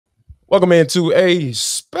Welcome into a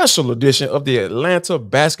special edition of the Atlanta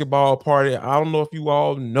basketball party. I don't know if you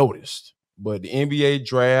all noticed, but the NBA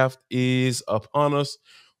draft is upon us.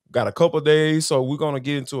 Got a couple of days, so we're going to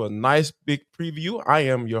get into a nice big preview. I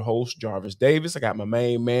am your host, Jarvis Davis. I got my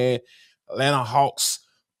main man, Atlanta Hawks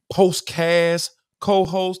postcast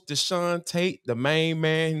co-host, Deshaun Tate, the main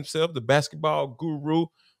man himself, the basketball guru.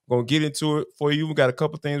 We're going to get into it for you. We got a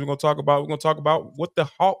couple of things we're going to talk about. We're going to talk about what the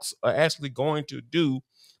Hawks are actually going to do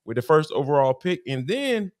with the first overall pick. And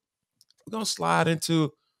then we're going to slide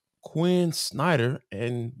into Quinn Snyder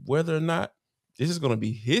and whether or not this is going to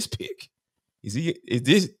be his pick. Is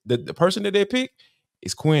this the person that they pick?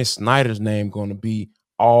 Is Quinn Snyder's name going to be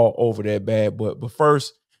all over that bad? But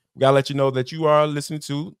first, we got to let you know that you are listening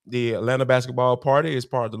to the Atlanta Basketball Party. It's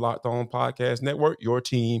part of the Locked On Podcast Network, your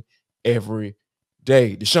team every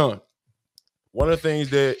day. Deshaun, one of the things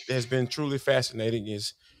that has been truly fascinating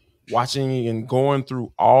is watching and going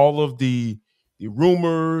through all of the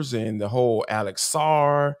rumors and the whole Alex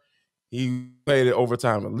Sarr. He played at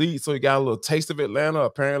Overtime Elite, so he got a little taste of Atlanta.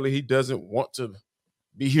 Apparently, he doesn't want to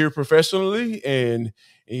be here professionally, and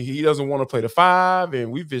he doesn't want to play the 5.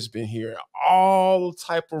 And we've just been hearing all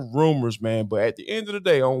type of rumors, man. But at the end of the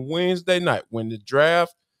day, on Wednesday night, when the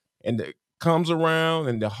draft comes around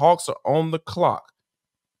and the Hawks are on the clock,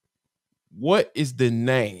 what is the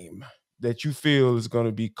name that you feel is going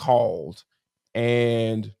to be called,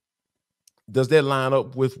 and does that line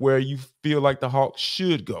up with where you feel like the Hawks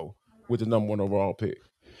should go with the number 1 overall pick?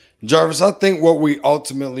 Jarvis, I think what we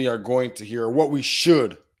ultimately are going to hear, what we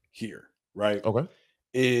should hear, right? Okay.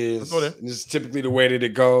 This is typically the way that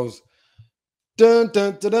it goes. Dun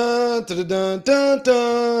dun dun dun dun dun dun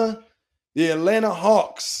dun. The Atlanta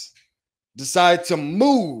Hawks decide to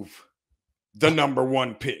move the number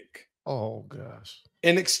 1 pick. Oh gosh.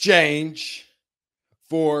 In exchange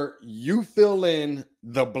for you fill in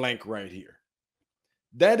the blank right here.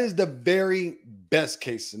 That is the very best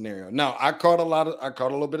case scenario. Now, I caught a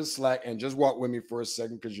little bit of slack, and just walk with me for a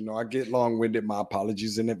second because I get long-winded. My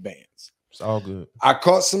apologies in advance. It's all good. I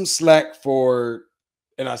caught some slack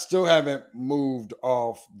and I still haven't moved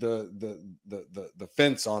off the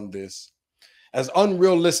fence on this. As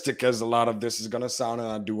unrealistic as a lot of this is going to sound, and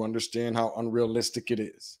I do understand how unrealistic it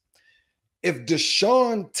is. If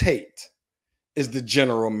Deshaun Tate is the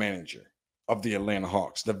general manager of the Atlanta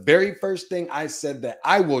Hawks, the very first thing I said that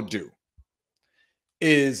I will do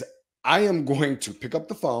is I am going to pick up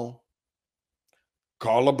the phone,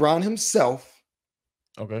 call LeBron himself,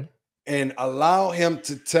 okay, and allow him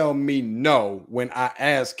to tell me no when I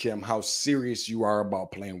ask him how serious you are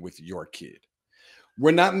about playing with your kid. We're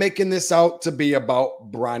not making this out to be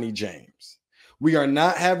about Bronny James. We are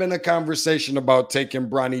not having a conversation about taking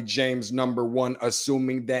Bronny James number 1,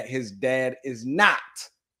 assuming that his dad is not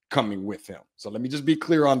coming with him. So let me just be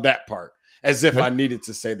clear on that part, as if I needed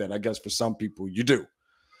to say that. I guess for some people you do.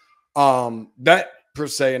 That per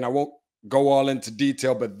se, and I won't go all into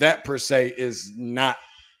detail, but that per se is not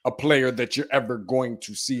a player that you're ever going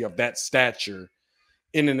to see of that stature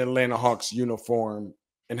in an Atlanta Hawks uniform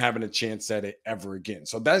and having a chance at it ever again.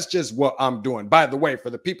 So that's just what I'm doing. By the way, for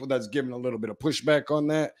the people that's giving a little bit of pushback on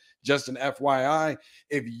that, just an FYI,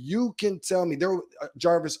 if you can tell me there,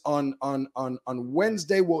 Jarvis, on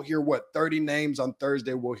Wednesday, we'll hear 30 names. On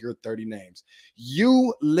Thursday, we'll hear 30 names.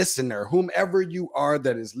 You listener, whomever you are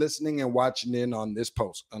that is listening and watching in on this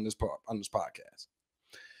podcast,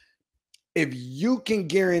 if you can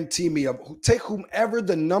guarantee me take whomever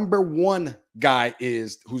the number 1 guy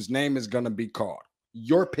is, whose name is going to be called,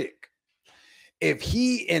 your pick. If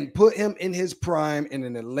put him in his prime in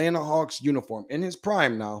an Atlanta Hawks uniform, in his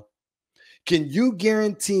prime now, can you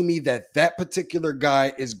guarantee me that particular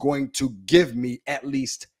guy is going to give me at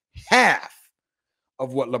least half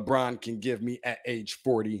of what LeBron can give me at age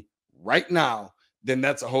 40 right now? Then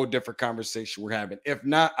that's a whole different conversation we're having. If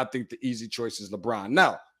not, I think the easy choice is LeBron.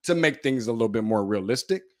 Now, to make things a little bit more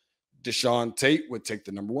realistic, Deshaun Tate would take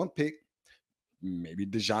the number 1 pick. Maybe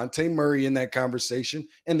DeJounte Murray in that conversation,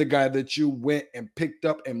 and the guy that you went and picked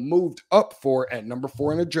up and moved up for at number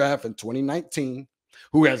 4 in the draft in 2019,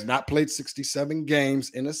 who has not played 67 games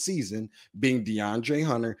in a season, being DeAndre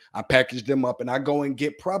Hunter. I packaged them up, and I go and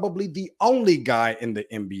get probably the only guy in the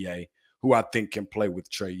NBA who I think can play with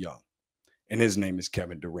Trae Young, and his name is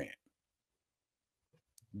Kevin Durant.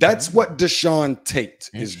 That's what Deshaun Tate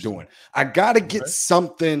is doing. I got to get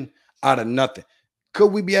something out of nothing.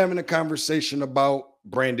 Could we be having a conversation about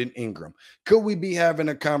Brandon Ingram? Could we be having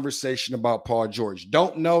a conversation about Paul George?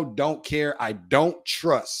 Don't know, don't care. I don't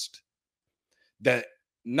trust that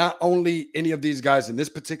not only any of these guys in this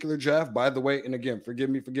particular draft, by the way, and again, forgive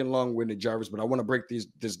me for getting long-winded, Jarvis, but I want to break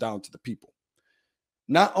this down to the people.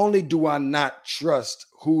 not only do I not trust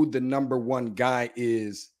who the number one guy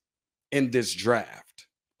is in this draft,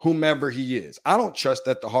 whomever he is, I don't trust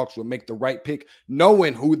that the Hawks will make the right pick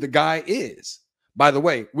knowing who the guy is. By the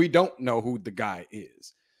way, we don't know who the guy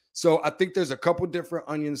is. So I think there's a couple different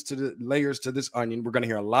layers to this onion. We're going to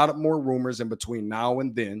hear a lot of more rumors in between now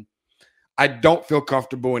and then. I don't feel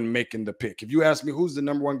comfortable in making the pick. If you ask me who's the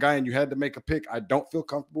number one guy and you had to make a pick, I don't feel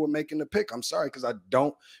comfortable in making the pick. I'm sorry, because I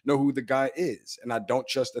don't know who the guy is, and I don't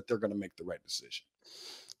trust that they're going to make the right decision.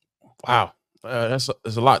 Wow. That's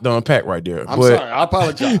a lot to unpack right there. I'm sorry. I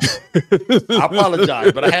apologize.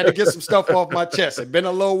 But I had to get some stuff off my chest. It's been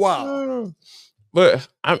a little while. But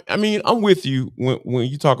I mean, I'm with you when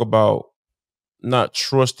you talk about not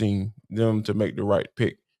trusting them to make the right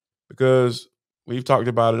pick, because we've talked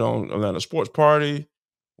about it on Atlanta Sports Party,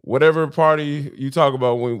 whatever party you talk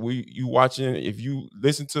about when you watching. If you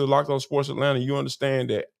listen to Locked On Sports Atlanta, you understand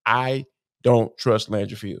that I don't trust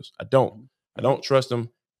Landry Fields. I don't trust him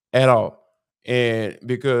at all. And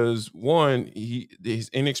because one, he's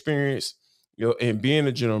inexperienced, in being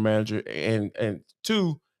a general manager, and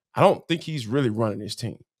two, I don't think he's really running his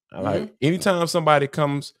team. Like anytime somebody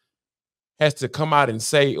has to come out and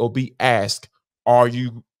say or be asked,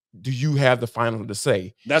 do you have the final to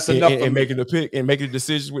say? That's enough in making the pick and making the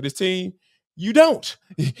decisions with his team. You don't.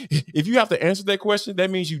 If you have to answer that question,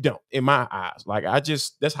 that means you don't, in my eyes. Like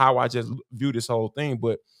that's how I just view this whole thing.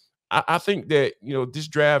 But I think that, this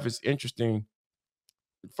draft is interesting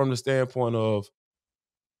from the standpoint of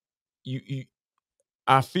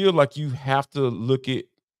I feel like you have to look at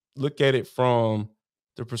it from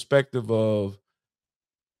the perspective of,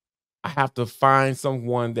 I have to find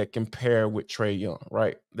someone that can pair with Trae Young,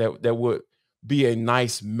 right? That would be a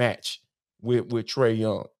nice match with Trae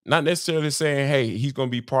Young. Not necessarily saying, hey, he's going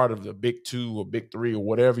to be part of the big two or big three or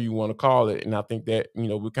whatever you want to call it. And I think that,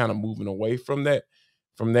 we're kind of moving away from that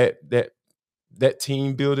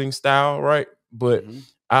team building style, right? But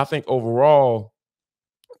I think overall,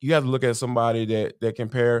 you have to look at somebody that can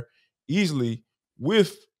pair easily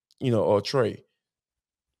with, Trae.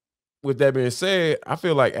 With that being said, I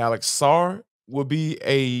feel like Alex Sarr would be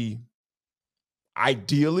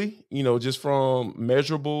ideally, just from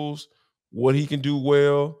measurables, what he can do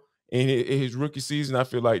well in his rookie season. I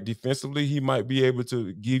feel like defensively, he might be able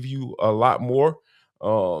to give you a lot more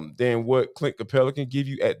than what Clint Capella can give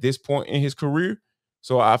you at this point in his career.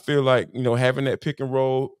 So I feel like, having that pick and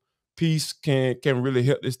roll piece can really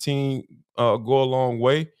help this team go a long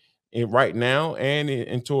way right now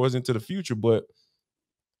and towards into the future. But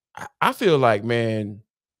I feel like, man,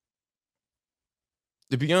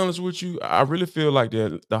 to be honest with you, I really feel like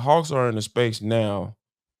the Hawks are in a space now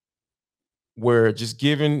where, just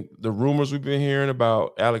given the rumors we've been hearing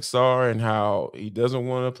about Alex Sarr and how he doesn't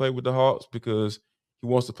want to play with the Hawks because he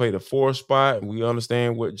wants to play the 4 spot, and we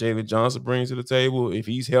understand what Jalen Johnson brings to the table. If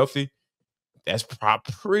he's healthy, that's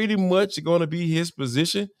pretty much going to be his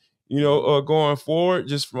position, going forward,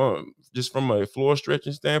 just from a floor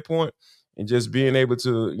stretching standpoint, and just being able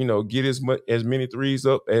to, get as many threes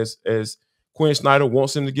up as Quinn Snyder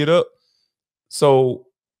wants him to get up. So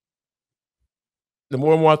the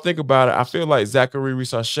more and more I think about it, I feel like Zaccharie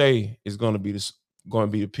Risacher is going to be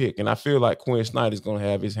the pick, and I feel like Quinn Snyder is going to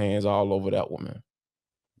have his hands all over that one, man.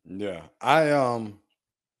 Yeah,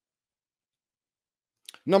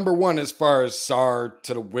 number one, as far as Sarr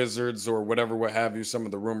to the Wizards or whatever, what have you, some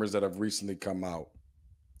of the rumors that have recently come out,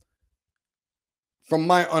 from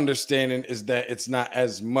my understanding, is that it's not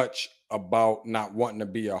as much about not wanting to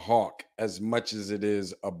be a Hawk as much as it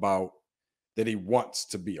is about that he wants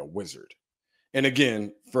to be a Wizard. And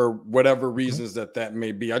again, for whatever reasons that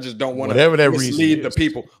may be, I just don't want to mislead the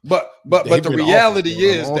people. But the reality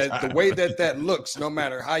is that the way that looks, no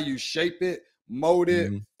matter how you shape it, mold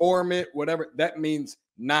it, form it, whatever, that means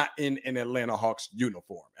not in an Atlanta Hawks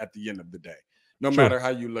uniform at the end of the day. No matter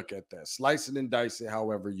how you look at that. Slice it and dice it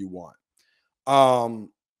however you want.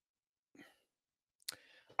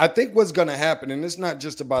 I think what's going to happen, and it's not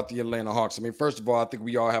just about the Atlanta Hawks. I mean, first of all, I think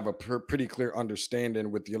we all have a pretty clear understanding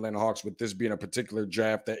with the Atlanta Hawks, with this being a particular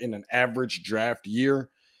draft, that in an average draft year,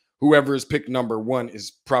 whoever is picked number 1 is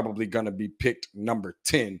probably going to be picked number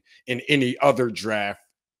 10 in any other draft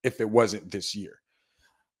if it wasn't this year.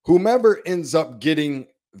 Whomever ends up getting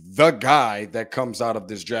the guy that comes out of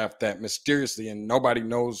this draft that mysteriously, and nobody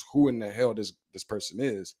knows who in the hell this person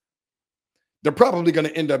is, they're probably going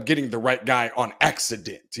to end up getting the right guy on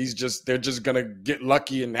accident. They're just going to get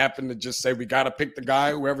lucky and happen to just say, we got to pick the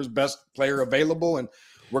guy, whoever's best player available, and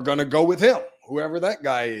we're going to go with him, whoever that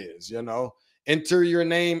guy is, insert your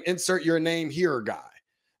name here, guy.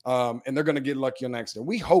 And they're going to get lucky on accident.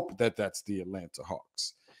 We hope that that's the Atlanta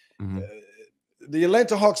Hawks. the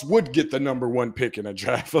Atlanta Hawks would get the number 1 pick in a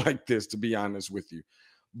draft like this, to be honest with you.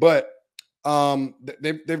 But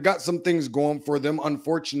they've got some things going for them.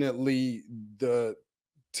 Unfortunately, the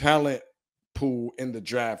talent pool in the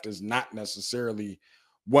draft is not necessarily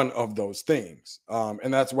one of those things.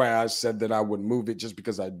 And that's why I said that I would move it, just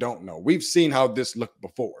because I don't know. We've seen how this looked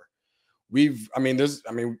before. If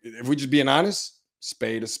we just being honest,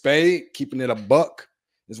 spade a spade, keeping it a buck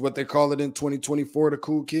is what they call it in 2024, the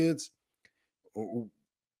cool kids.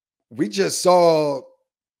 We just saw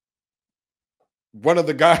one of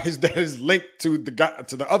the guys that is linked to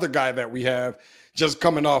the other guy that we have just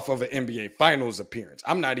coming off of an NBA Finals appearance.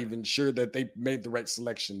 I'm not even sure that they made the right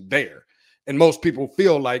selection there. And most people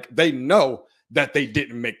feel like they know that they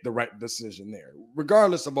didn't make the right decision there.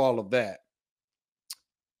 Regardless of all of that,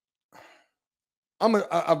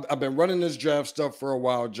 I've been running this draft stuff for a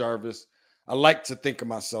while, Jarvis. I like to think of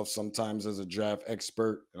myself sometimes as a draft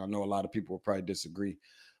expert, and I know a lot of people will probably disagree,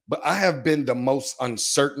 but I have been the most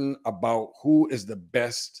uncertain about who is the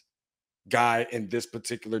best guy in this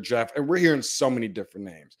particular draft. And we're hearing so many different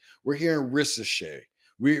names. We're hearing Risacher.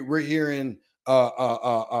 We're hearing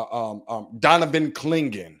Donovan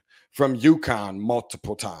Clingan from UConn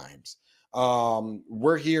multiple times.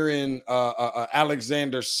 We're hearing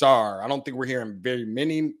Alexander Sarr. I don't think we're hearing very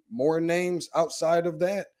many more names outside of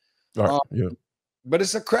that. Right. Yeah. But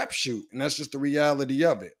it's a crapshoot, and that's just the reality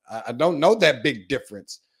of it. I don't know that big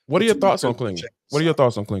difference. What are your thoughts on Clingan? What are your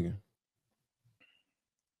thoughts on Clingan?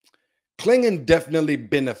 Clingan definitely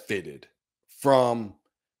benefited from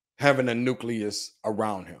having a nucleus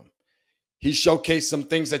around him. He showcased some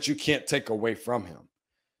things that you can't take away from him.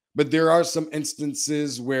 But there are some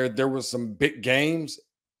instances where there were some big games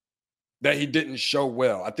that he didn't show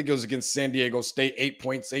well. I think it was against San Diego State, 8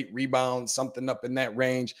 points, 8 rebounds, something up in that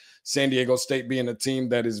range. San Diego State being a team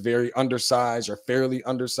that is very undersized, or fairly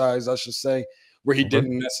undersized, I should say, where he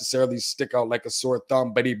didn't necessarily stick out like a sore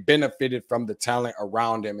thumb, but he benefited from the talent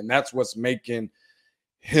around him. And that's what's making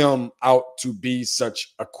him out to be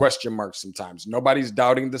such a question mark sometimes. Nobody's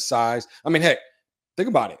doubting the size. I mean, heck, think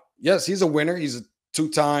about it. Yes, he's a winner. He's a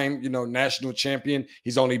two-time, national champion.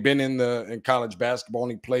 He's only been in college basketball,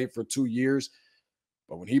 only played for 2 years.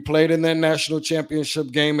 But when he played in that national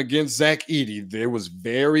championship game against Zach Edey, it was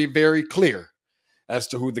very, very clear as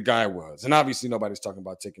to who the guy was. And obviously nobody's talking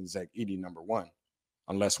about taking Zach Edey number 1,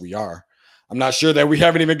 unless we are. I'm not sure that we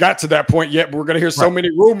haven't even got to that point yet, but we're going to hear so many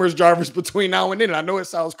rumors, Jarvis, between now and then. I know it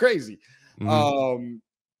sounds crazy. I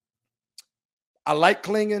like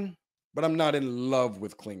Clingan, but I'm not in love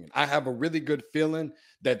with Clingan. I have a really good feeling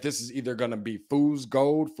that this is either going to be fool's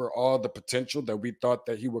gold for all the potential that we thought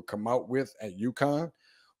that he would come out with at UConn,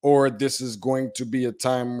 or this is going to be a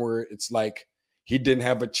time where it's like he didn't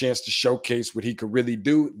have a chance to showcase what he could really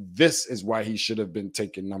do. This is why he should have been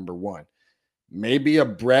taken number 1. Maybe a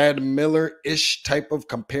Brad Miller-ish type of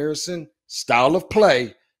comparison, style of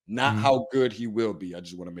play, not how good he will be. I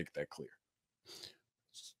just want to make that clear.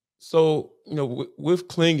 So, with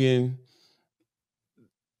Clingan,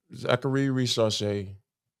 Zaccharie Risacher,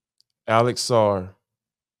 Alex Sarr,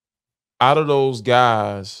 out of those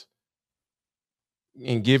guys,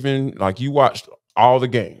 and given, like, you watched all the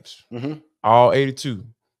games, all 82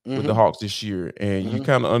 with the Hawks this year, and you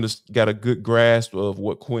kind of got a good grasp of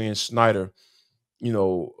what Quinn Snyder,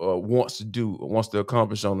 wants to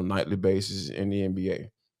accomplish on a nightly basis in the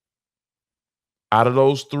NBA. Out of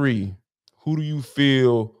those 3, who do you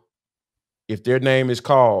feel, if their name is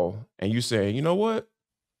called and you say, you know what,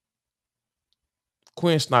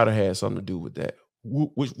 Quinn Snyder had something to do with that,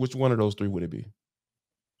 which one of those 3 would it be?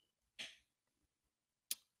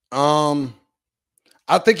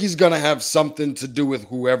 I think he's going to have something to do with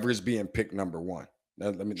whoever is being picked number 1.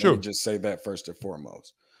 Let me just say that first and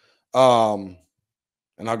foremost.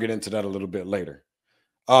 And I'll get into that a little bit later.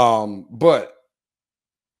 But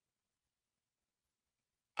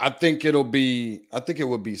I think it would be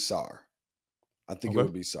Sarr. I think it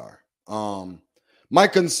would be Sarr. My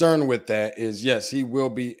concern with that is, yes, he will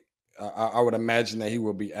be, I would imagine that he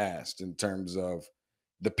will be asked in terms of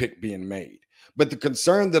the pick being made. But the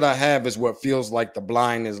concern that I have is what feels like the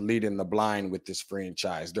blind is leading the blind with this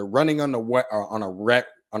franchise. They're running on a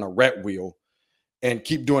rat wheel and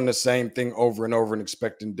keep doing the same thing over and over and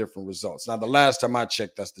expecting different results. Now, the last time I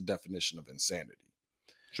checked, that's the definition of insanity.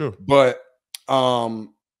 Sure. But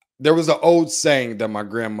there was an old saying that my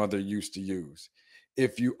grandmother used to use.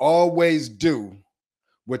 If you always do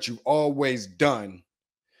what you've always done,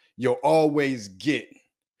 you'll always get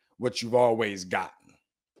what you've always gotten.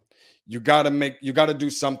 You got to do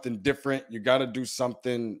something different. You got to do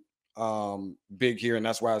something big here, and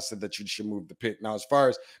that's why I said that you should move the pick. Now, as far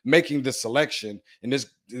as making the selection, and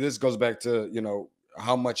this goes back to, you know,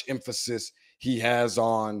 how much emphasis he has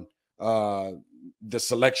on the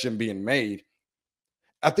selection being made.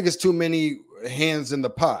 I think it's too many hands in the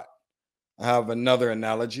pot. I have another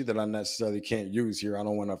analogy that I necessarily can't use here. I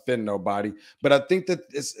don't want to offend nobody, but I think that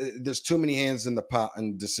there's too many hands in the pot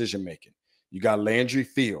in decision making. You got Landry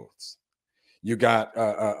Fields, you got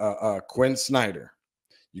Quinn Snyder,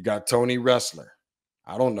 you got Tony Wrestler.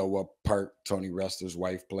 I don't know what part Tony Wrestler's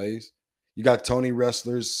wife plays. You got Tony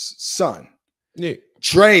Wrestler's son. Nick.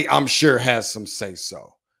 Trey, I'm sure, has some say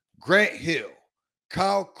so. Grant Hill,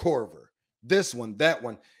 Kyle Korver, this one, that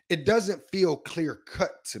one. It doesn't feel clear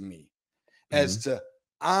cut to me as to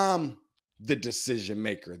I'm the decision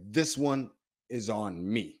maker. This one is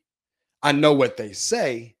on me. I know what they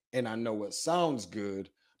say and I know what sounds good,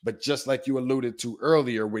 but just like you alluded to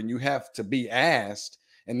earlier, when you have to be asked,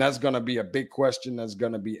 and that's going to be a big question that's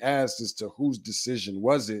going to be asked as to whose decision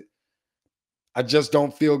was it, I just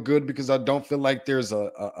don't feel good because I don't feel like there's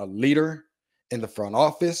a leader in the front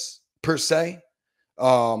office per se.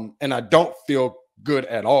 And I don't feel good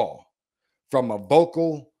at all from a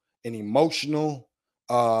vocal and emotional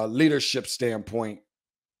leadership standpoint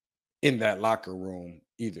in that locker room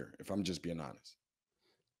either, if I'm just being honest.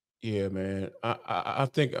 Yeah, man. I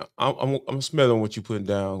think I'm smelling what you're putting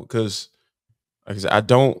down because, like I said, I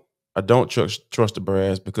don't trust the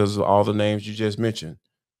brass because of all the names you just mentioned.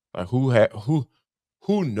 Like who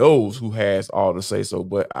knows who has all to say so?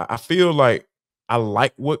 But I feel like I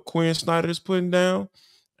like what Quinn Snyder is putting down.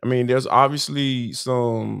 I mean, there's obviously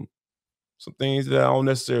some things that I don't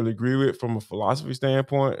necessarily agree with from a philosophy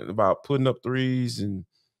standpoint about putting up threes, and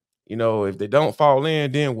you know, if they don't fall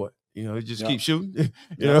in, then what? You know, just keep shooting.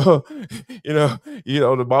 you know,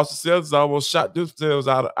 the Boston Celtics almost shot themselves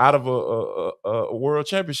out of a world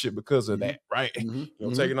championship because of that, right? You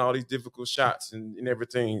know, taking all these difficult shots and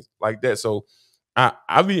everything like that. So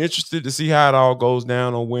I'll be interested to see how it all goes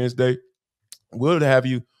down on Wednesday. We'll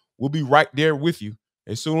be right there with you.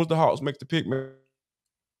 As soon as the Hawks make the pick,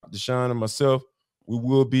 Deshaun and myself, we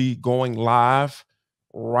will be going live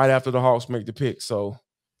right after the Hawks make the pick. So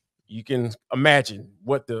you can imagine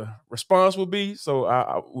what the response will be.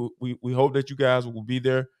 So we hope that you guys will be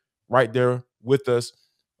there, right there with us,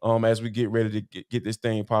 as we get ready to get this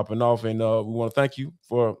thing popping off. And we want to thank you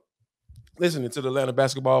for listening to the Atlanta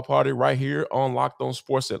Basketball Party right here on Locked On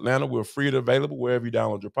Sports Atlanta. We're free and available wherever you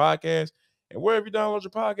download your podcast. And wherever you download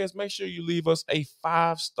your podcast, make sure you leave us a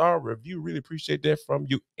 5-star review. Really appreciate that from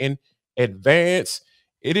you in advance.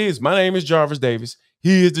 My name is Jarvis Davis.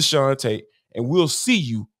 He is Deshaun Tate. And we'll see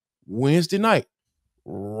you Wednesday night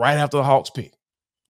right after the Hawks pick.